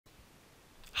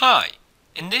Hi,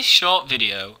 in this short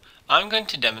video I'm going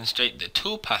to demonstrate the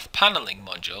Toolpath paneling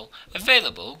module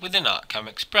available within ArtCAM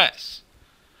Express.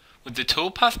 With the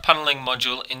Toolpath paneling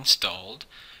module installed,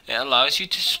 it allows you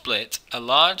to split a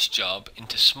large job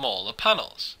into smaller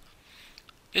panels.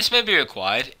 This may be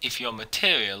required if your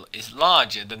material is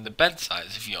larger than the bed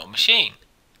size of your machine.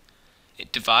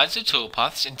 It divides the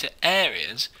toolpaths into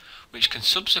areas which can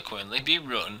subsequently be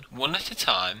run one at a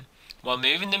time while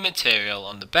moving the material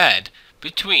on the bed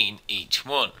between each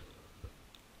one.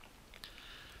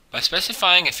 By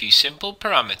specifying a few simple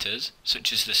parameters,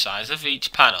 such as the size of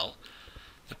each panel,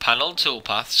 the panel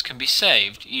toolpaths can be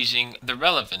saved using the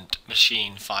relevant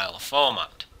machine file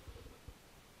format.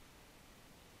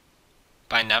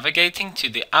 By navigating to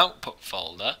the Output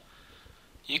folder,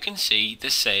 you can see the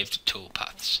saved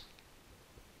toolpaths.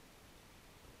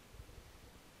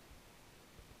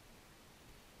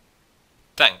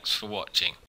 Thanks for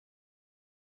watching.